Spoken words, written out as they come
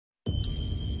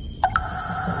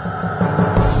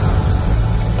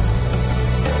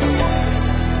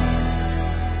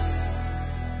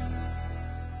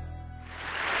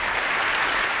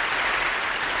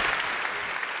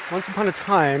Once upon a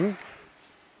time,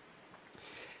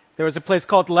 there was a place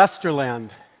called Lesterland.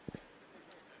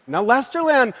 Now,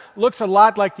 Lesterland looks a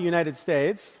lot like the United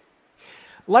States.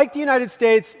 Like the United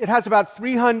States, it has about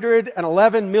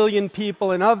 311 million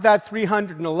people, and of that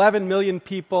 311 million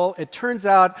people, it turns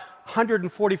out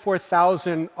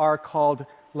 144,000 are called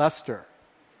Lester.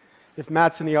 If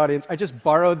Matt's in the audience, I just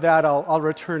borrowed that. I'll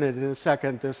return it in a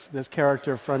second, this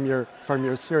character from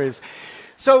your series.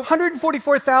 So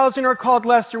 144,000 are called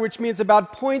Lester, which means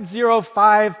about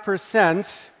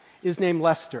 0.05% is named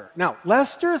Lester. Now,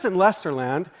 Lesters in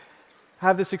Lesterland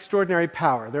have this extraordinary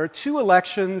power. There are two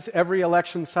elections every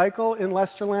election cycle in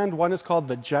Lesterland. One is called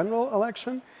the general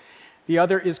election. The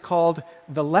other is called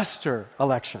the Lester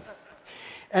election.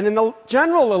 And in the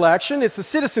general election, it's the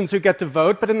citizens who get to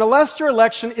vote, but in the Lester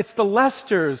election, it's the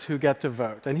Lesters who get to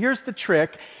vote. And here's the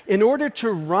trick. In order to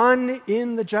run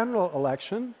in the general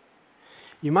election,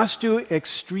 you must do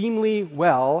extremely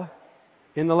well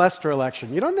in the Lester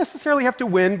election. You don't necessarily have to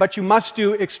win, but you must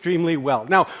do extremely well.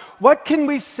 Now, what can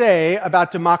we say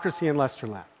about democracy in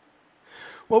Lesterland?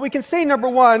 Well, we can say, number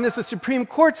one, as the Supreme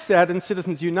Court said in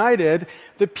Citizens United,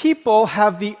 the people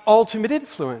have the ultimate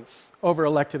influence over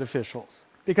elected officials.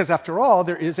 Because after all,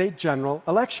 there is a general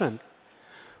election.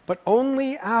 But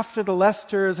only after the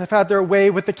Lesters have had their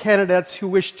way with the candidates who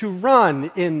wish to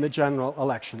run in the general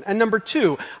election. And number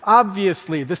two,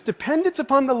 obviously, this dependence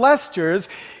upon the Lesters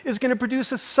is going to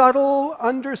produce a subtle,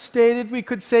 understated, we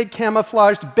could say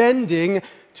camouflaged bending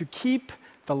to keep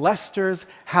the Lesters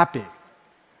happy.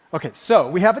 Okay, so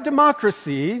we have a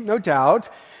democracy, no doubt,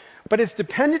 but it's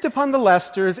dependent upon the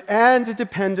Lesters and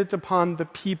dependent upon the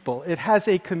people. It has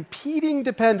a competing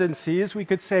dependencies, we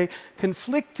could say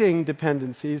conflicting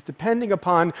dependencies, depending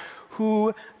upon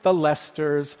who the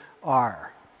Lesters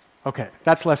are. Okay,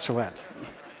 that's Lesterland.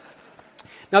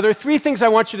 Now, there are three things I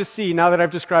want you to see now that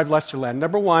I've described Lesterland.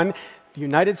 Number one, the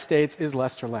United States is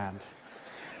Lesterland.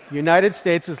 The United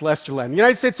States is Lesterland. The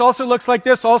United States also looks like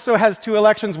this, also has two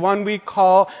elections. One we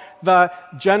call the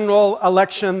general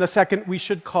election. The second we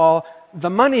should call the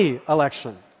money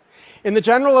election. In the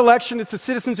general election, it's the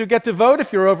citizens who get to vote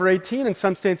if you're over 18. In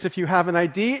some states, if you have an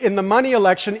ID. In the money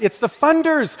election, it's the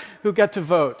funders who get to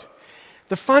vote.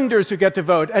 The funders who get to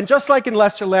vote. And just like in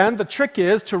Lesterland, the trick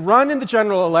is to run in the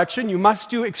general election, you must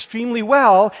do extremely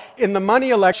well. In the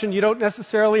money election, you don't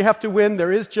necessarily have to win.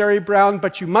 There is Jerry Brown,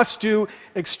 but you must do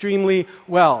extremely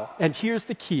well. And here's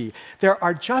the key. There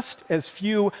are just as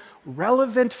few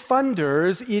relevant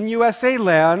funders in USA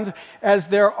land as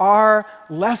there are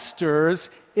Lesters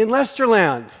in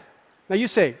Lesterland. Now you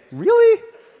say, really?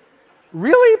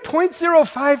 Really?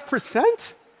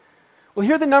 0.05%? Well,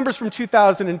 here are the numbers from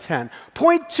 2010.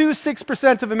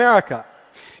 0.26% of America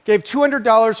gave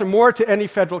 $200 or more to any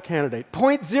federal candidate.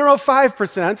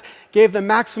 0.05% gave the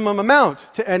maximum amount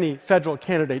to any federal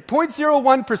candidate.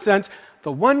 0.01%,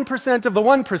 the 1% of the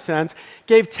 1%,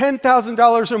 gave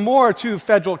 $10,000 or more to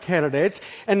federal candidates.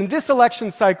 And in this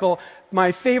election cycle,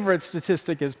 my favorite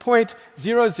statistic is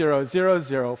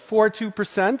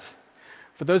 0.000042%.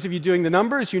 For those of you doing the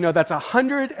numbers, you know that's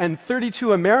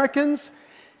 132 Americans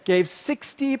gave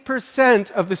 60%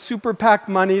 of the super PAC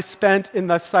money spent in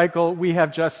the cycle we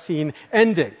have just seen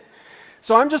ending.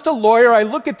 So I'm just a lawyer. I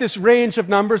look at this range of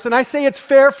numbers, and I say it's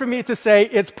fair for me to say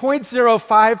it's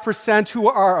 0.05% who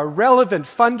are irrelevant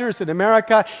funders in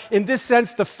America. In this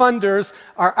sense, the funders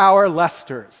are our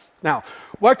Lesters. Now,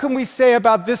 what can we say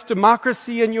about this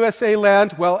democracy in USA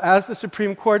land? Well, as the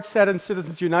Supreme Court said in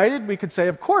Citizens United, we could say,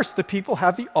 of course, the people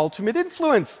have the ultimate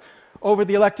influence over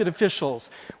the elected officials.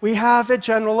 We have a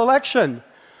general election,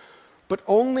 but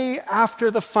only after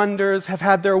the funders have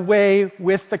had their way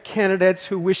with the candidates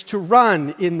who wish to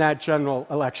run in that general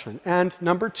election. And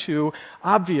number two,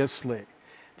 obviously,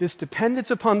 this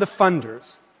dependence upon the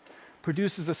funders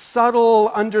produces a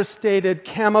subtle, understated,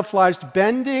 camouflaged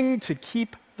bending to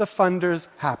keep the funders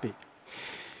happy.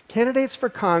 Candidates for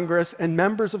Congress and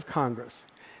members of Congress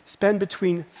spend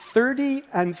between 30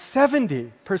 and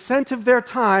 70% of their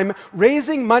time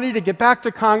raising money to get back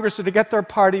to Congress or to get their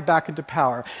party back into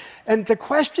power. And the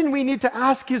question we need to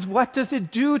ask is, what does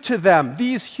it do to them,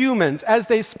 these humans, as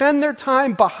they spend their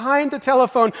time behind the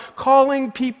telephone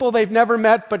calling people they've never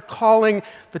met, but calling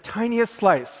the tiniest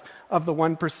slice of the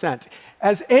 1%?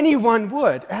 As anyone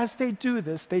would, as they do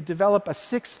this, they develop a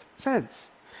sixth sense,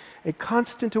 a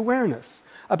constant awareness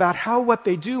about how what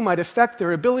they do might affect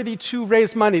their ability to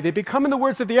raise money. They become, in the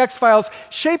words of the X-Files,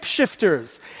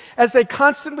 shapeshifters as they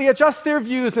constantly adjust their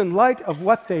views in light of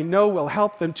what they know will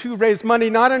help them to raise money,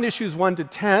 not on issues 1 to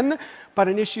 10, but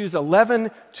on issues 11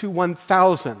 to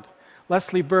 1,000.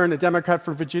 Leslie Byrne, a Democrat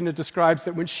from Virginia, describes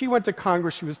that when she went to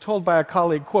Congress, she was told by a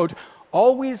colleague, quote,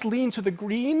 always lean to the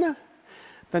green.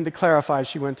 Then to clarify,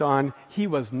 she went on, he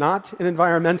was not an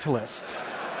environmentalist.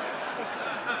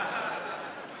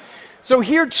 So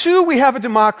here, too, we have a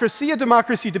democracy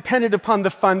dependent upon the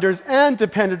funders and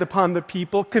dependent upon the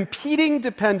people, competing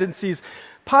dependencies,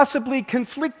 possibly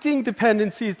conflicting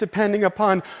dependencies depending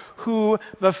upon who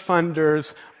the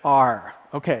funders are.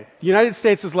 Okay, the United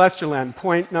States is Lesterland,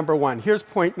 point number one. Here's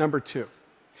point number two.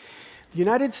 The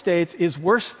United States is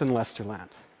worse than Lesterland.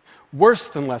 Worse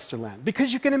than Lesterland.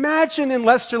 Because you can imagine in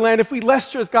Lesterland, if we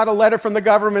Lesters got a letter from the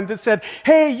government that said,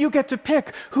 hey, you get to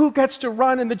pick who gets to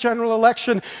run in the general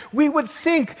election, we would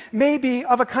think maybe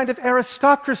of a kind of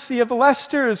aristocracy of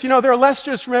Lesters. You know, there are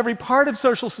Lesters from every part of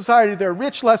social society. There are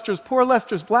rich Lesters, poor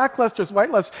Lesters, black Lesters, white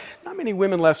Lesters, not many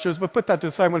women Lesters, but put that to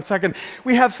the side 1 second.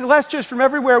 We have Lesters from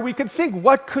everywhere. We could think,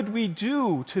 what could we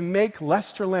do to make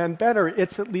Lesterland better?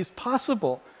 It's at least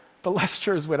possible the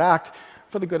Lesters would act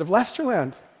for the good of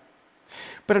Lesterland.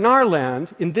 But in our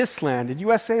land, in this land, in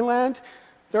USA land,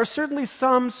 there are certainly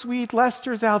some sweet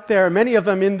Lesters out there, many of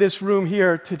them in this room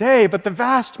here today, but the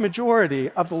vast majority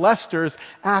of the Lesters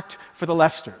act for the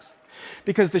Lesters.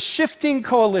 Because the shifting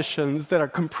coalitions that are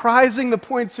comprising the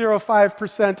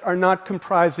 0.05% are not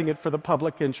comprising it for the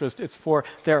public interest, it's for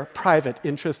their private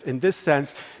interest. In this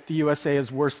sense, the USA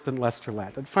is worse than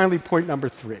Lesterland. And finally, point number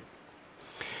three.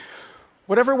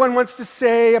 Whatever one wants to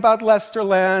say about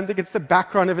Lesterland against the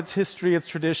background of its history, its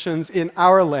traditions, in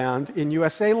our land, in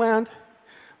USA land,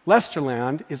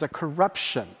 Lesterland is a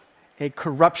corruption. A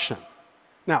corruption.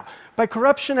 Now, by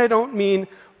corruption, I don't mean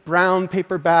brown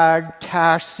paper bag,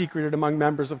 cash secreted among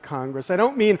members of Congress. I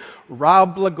don't mean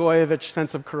Rob Blagojevich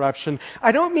sense of corruption.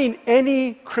 I don't mean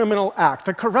any criminal act.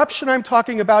 The corruption I'm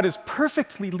talking about is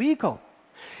perfectly legal.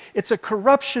 It's a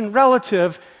corruption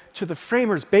relative to the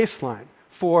framers' baseline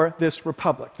for this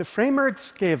republic. The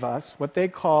framers gave us what they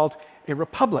called a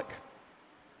republic.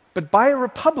 But by a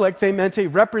republic, they meant a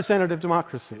representative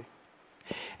democracy.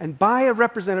 And by a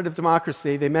representative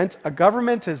democracy, they meant a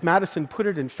government, as Madison put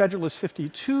it in Federalist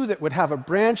 52, that would have a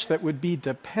branch that would be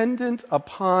dependent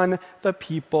upon the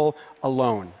people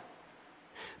alone.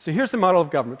 So here's the model of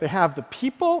government. They have the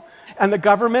people and the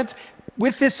government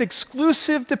with this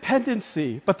exclusive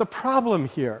dependency. But the problem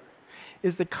here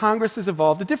is that Congress has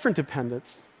evolved a different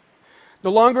dependence.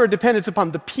 No longer a dependence upon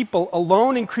the people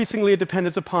alone, increasingly a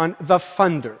dependence upon the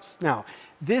funders. Now,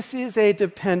 this is a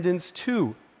dependence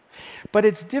too, but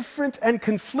it's different and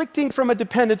conflicting from a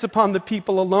dependence upon the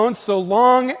people alone so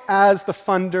long as the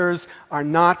funders are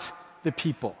not the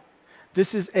people.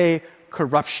 This is a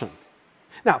corruption.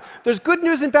 Now, there's good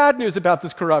news and bad news about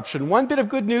this corruption. One bit of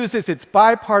good news is it's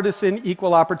bipartisan,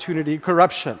 equal opportunity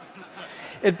corruption.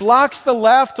 It blocks the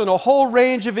left on a whole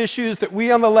range of issues that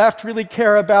we on the left really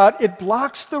care about. It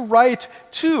blocks the right,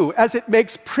 too, as it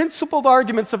makes principled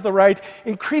arguments of the right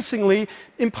increasingly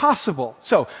impossible.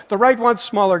 So, the right wants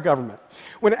smaller government.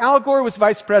 When Al Gore was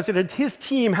vice president, his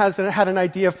team had an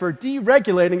idea for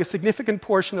deregulating a significant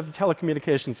portion of the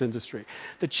telecommunications industry.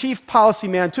 The chief policy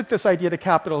man took this idea to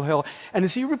Capitol Hill, and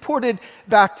as he reported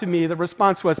back to me, the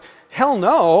response was, hell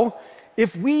no.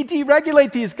 If we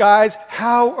deregulate these guys,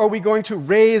 how are we going to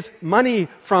raise money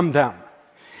from them?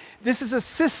 This is a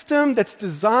system that's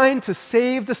designed to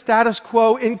save the status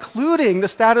quo, including the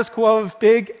status quo of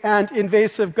big and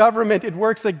invasive government. It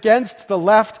works against the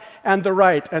left and the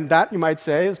right, and that, you might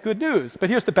say, is good news. But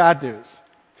here's the bad news.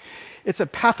 It's a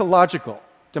pathological,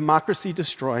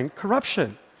 democracy-destroying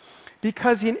corruption.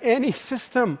 Because in any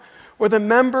system where the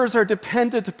members are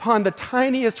dependent upon the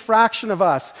tiniest fraction of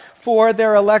us for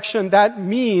their election, that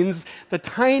means the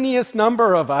tiniest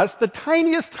number of us, the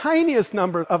tiniest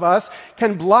number of us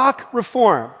can block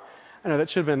reform. I know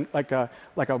that should have been like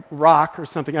a rock or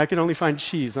something. I can only find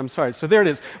cheese. I'm sorry. So there it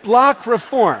is. Block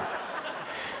reform.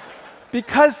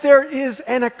 Because there is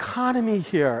an economy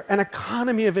here, an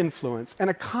economy of influence, an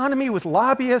economy with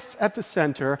lobbyists at the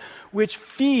center, which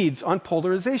feeds on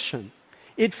polarization.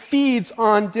 It feeds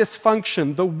on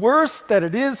dysfunction. The worse that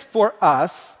it is for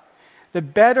us, the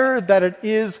better that it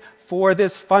is for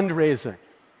this fundraising.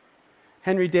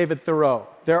 Henry David Thoreau,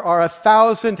 there are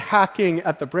 1,000 hacking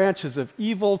at the branches of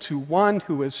evil to one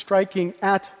who is striking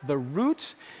at the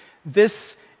root.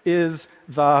 This is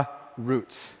the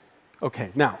root.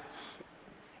 Okay, now,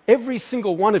 every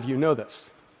single one of you know this.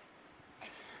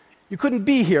 You couldn't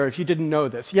be here if you didn't know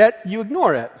this, yet you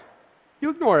ignore it. You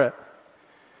ignore it.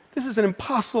 This is an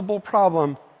impossible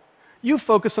problem. You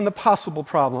focus on the possible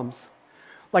problems.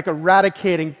 like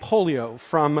eradicating polio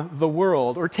from the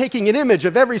world, or taking an image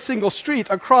of every single street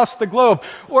across the globe,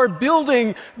 or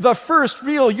building the first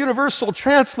real universal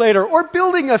translator, or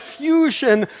building a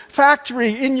fusion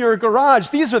factory in your garage.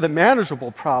 These are the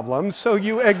manageable problems, so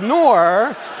you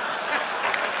ignore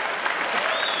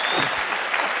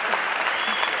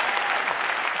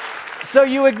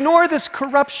this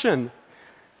corruption.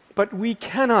 But we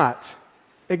cannot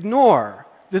ignore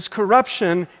this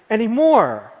corruption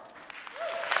anymore.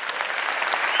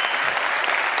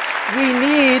 We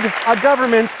need a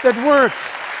government that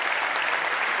works.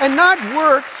 And not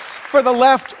works for the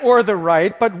left or the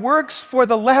right, but works for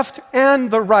the left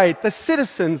and the right, the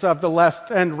citizens of the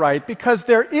left and right, because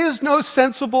there is no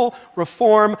sensible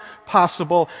reform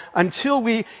possible until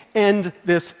we end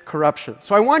this corruption.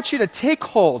 So I want you to take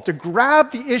hold, to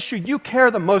grab the issue you care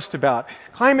the most about.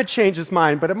 Climate change is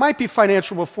mine, but it might be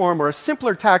financial reform or a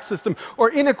simpler tax system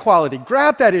or inequality.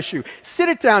 Grab that issue, sit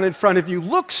it down in front of you,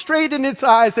 look straight in its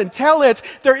eyes and tell it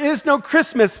there is no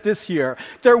Christmas this year.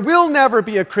 There will never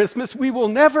be a Christmas. We will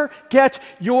never get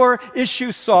your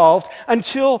issue solved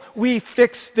until we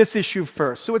fix this issue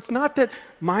first. So it's not that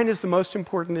mine is the most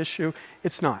important issue.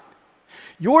 It's not.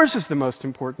 Yours is the most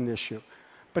important issue,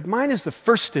 but mine is the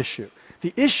first issue.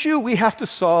 The issue we have to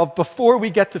solve before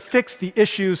we get to fix the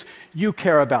issues you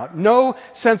care about. No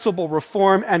sensible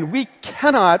reform, and we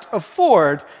cannot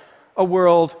afford a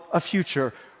world, a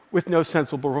future, with no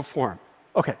sensible reform.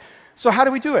 Okay, so how do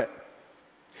we do it?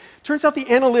 Turns out the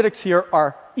analytics here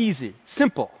are easy,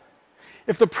 simple.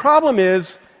 If the problem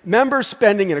is members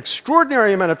spending an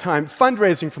extraordinary amount of time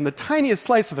fundraising from the tiniest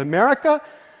slice of America,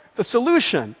 the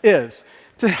solution is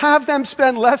to have them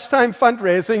spend less time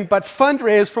fundraising, but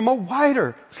fundraise from a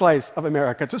wider slice of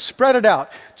America, to spread it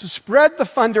out, to spread the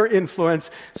funder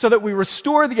influence so that we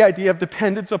restore the idea of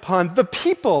dependence upon the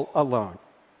people alone.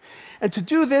 And to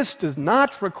do this does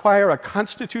not require a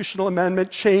constitutional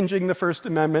amendment changing the First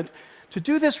Amendment. To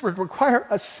do this would require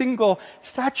a single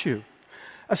statute,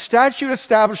 a statute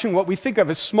establishing what we think of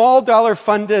as small dollar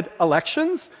funded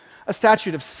elections, a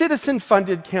statute of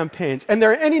citizen-funded campaigns. And there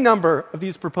are any number of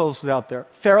these proposals out there.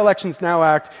 Fair Elections Now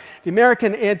Act, the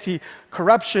American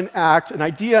Anti-Corruption Act, an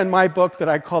idea in my book that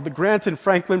I call the Grant and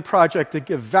Franklin Project to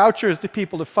give vouchers to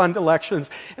people to fund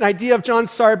elections, an idea of John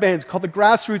Sarbanes called the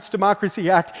Grassroots Democracy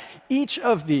Act. Each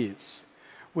of these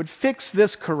would fix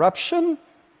this corruption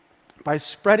by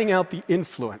spreading out the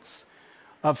influence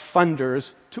of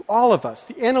funders to all of us.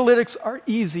 The analytics are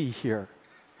easy here.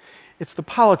 It's the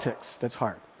politics that's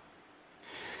hard.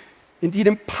 Indeed,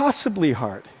 impossibly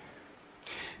hard,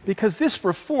 because this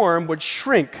reform would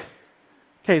shrink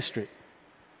K Street.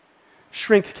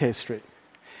 Shrink K Street.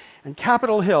 And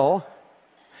Capitol Hill,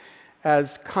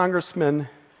 as Congressman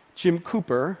Jim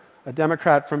Cooper, a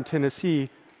Democrat from Tennessee,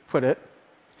 put it,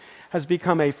 has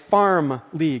become a farm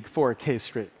league for K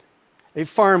Street. A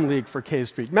farm league for K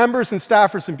Street. Members and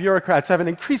staffers and bureaucrats have an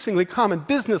increasingly common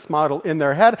business model in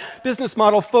their head, business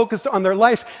model focused on their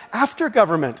life after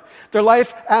government, their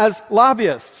life as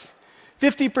lobbyists.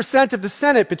 50% of the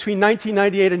Senate between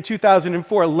 1998 and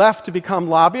 2004 left to become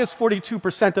lobbyists,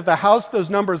 42% of the House. Those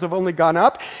numbers have only gone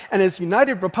up. And as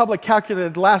United Republic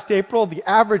calculated last April, the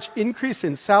average increase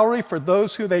in salary for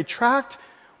those who they tracked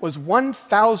was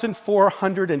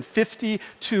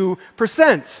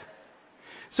 1,452%.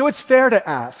 So it's fair to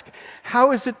ask,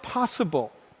 how is it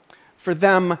possible for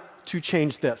them to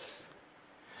change this?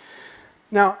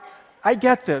 Now, I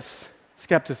get this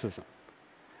skepticism.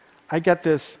 I get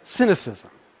this cynicism.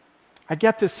 I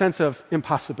get this sense of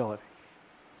impossibility.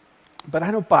 But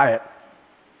I don't buy it.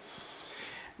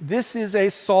 This is a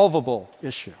solvable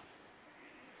issue.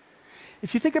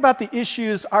 If you think about the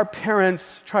issues our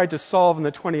parents tried to solve in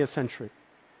the 20th century,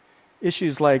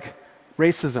 issues like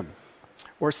racism,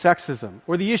 or sexism,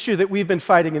 or the issue that we've been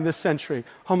fighting in this century,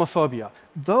 homophobia.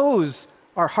 Those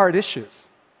are hard issues.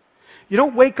 You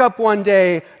don't wake up one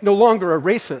day no longer a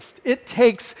racist. It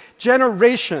takes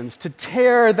generations to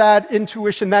tear that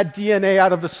intuition, that DNA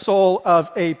out of the soul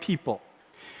of a people.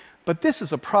 But this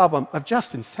is a problem of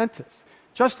just incentives.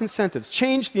 Just incentives.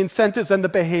 Change the incentives and the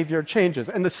behavior changes.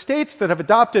 And the states that have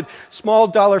adopted small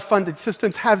dollar funded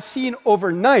systems have seen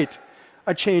overnight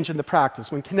a change in the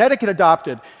practice. When Connecticut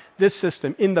adopted this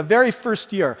system, in the very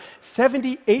first year,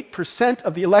 78%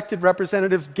 of the elected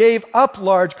representatives gave up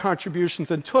large contributions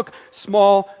and took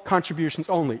small contributions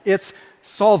only. It's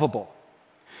solvable.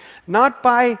 Not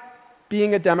by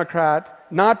being a Democrat,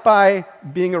 not by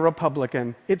being a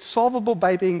Republican. It's solvable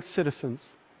by being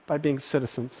citizens, by being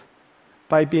citizens,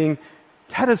 by being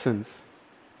Tedizens.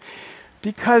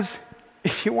 Because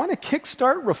if you want to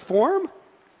kickstart reform,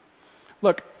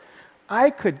 look,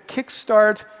 I could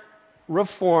kickstart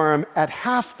reform at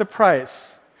half the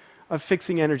price of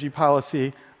fixing energy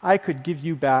policy, I could give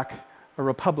you back a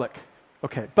republic.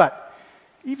 Okay, but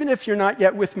even if you're not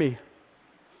yet with me,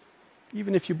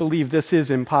 even if you believe this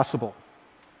is impossible,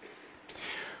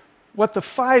 what the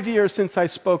 5 years since I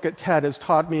spoke at TED has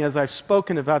taught me as I've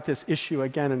spoken about this issue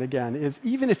again and again is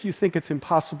even if you think it's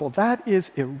impossible, that is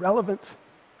irrelevant.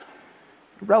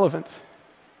 Irrelevant.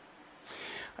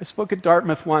 I spoke at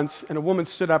Dartmouth once, and a woman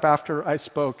stood up after I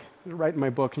spoke, right in my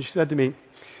book, and she said to me,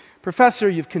 "Professor,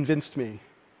 you've convinced me.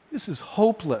 This is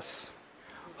hopeless.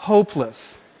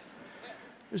 Hopeless.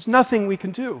 There's nothing we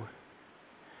can do."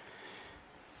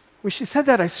 When she said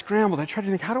that, I scrambled. I tried to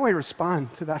think, how do I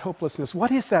respond to that hopelessness?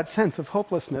 What is that sense of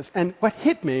hopelessness? And what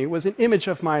hit me was an image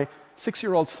of my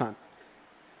 6-year-old son.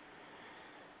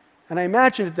 And I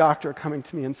imagined a doctor coming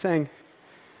to me and saying,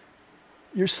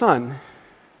 your son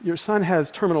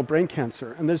has terminal brain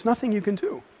cancer, and there's nothing you can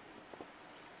do.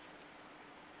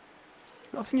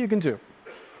 Nothing you can do.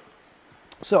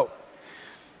 So,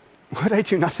 would I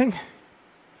do nothing?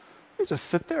 I just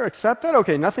sit there, accept that?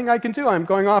 Okay, nothing I can do. I'm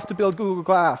going off to build Google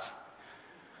Glass.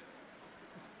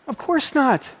 Of course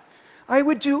not. I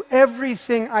would do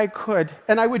everything I could,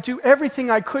 and I would do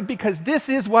everything I could because this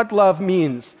is what love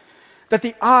means. That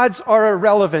the odds are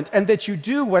irrelevant, and that you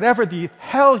do whatever the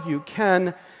hell you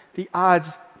can, the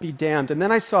odds be damned. And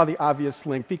then I saw the obvious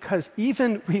link, because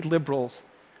even we liberals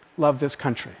love this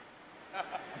country.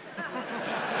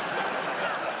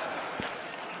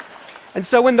 And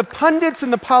so when the pundits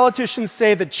and the politicians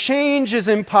say that change is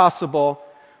impossible,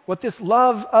 what this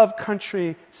love of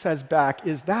country says back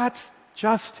is that's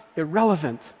just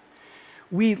irrelevant.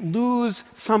 We lose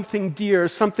something dear,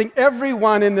 something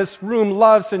everyone in this room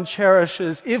loves and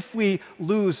cherishes if we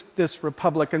lose this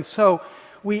republic. And so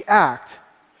we act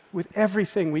with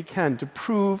everything we can to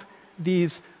prove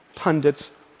these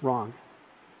pundits wrong.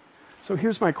 So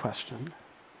here's my question.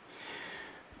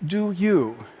 Do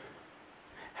you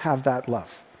have that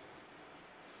love?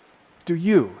 Do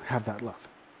you have that love?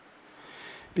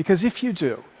 Because if you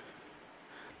do,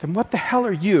 then what the hell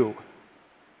are you?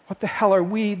 What the hell are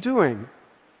we doing?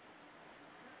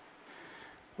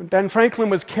 When Ben Franklin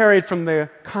was carried from the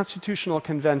Constitutional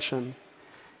Convention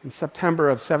in September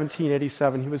of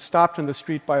 1787, he was stopped in the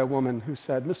street by a woman who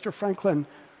said, "Mr. Franklin,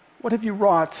 what have you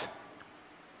wrought?"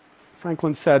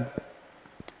 Franklin said,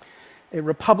 "A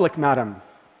republic, madam,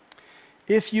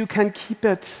 if you can keep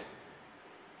it.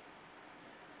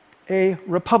 A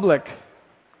republic,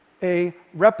 a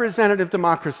representative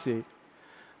democracy,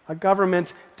 a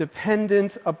government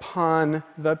dependent upon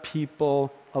the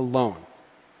people alone."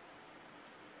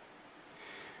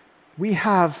 We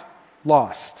have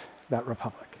lost that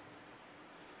republic.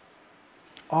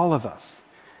 All of us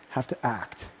have to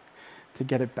act to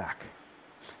get it back.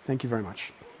 Thank you very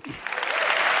much. Thank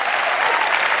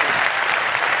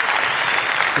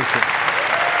you.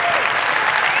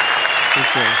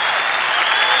 Thank you.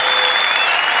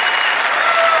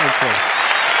 Thank you.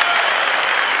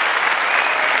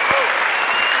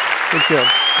 Thank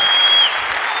you.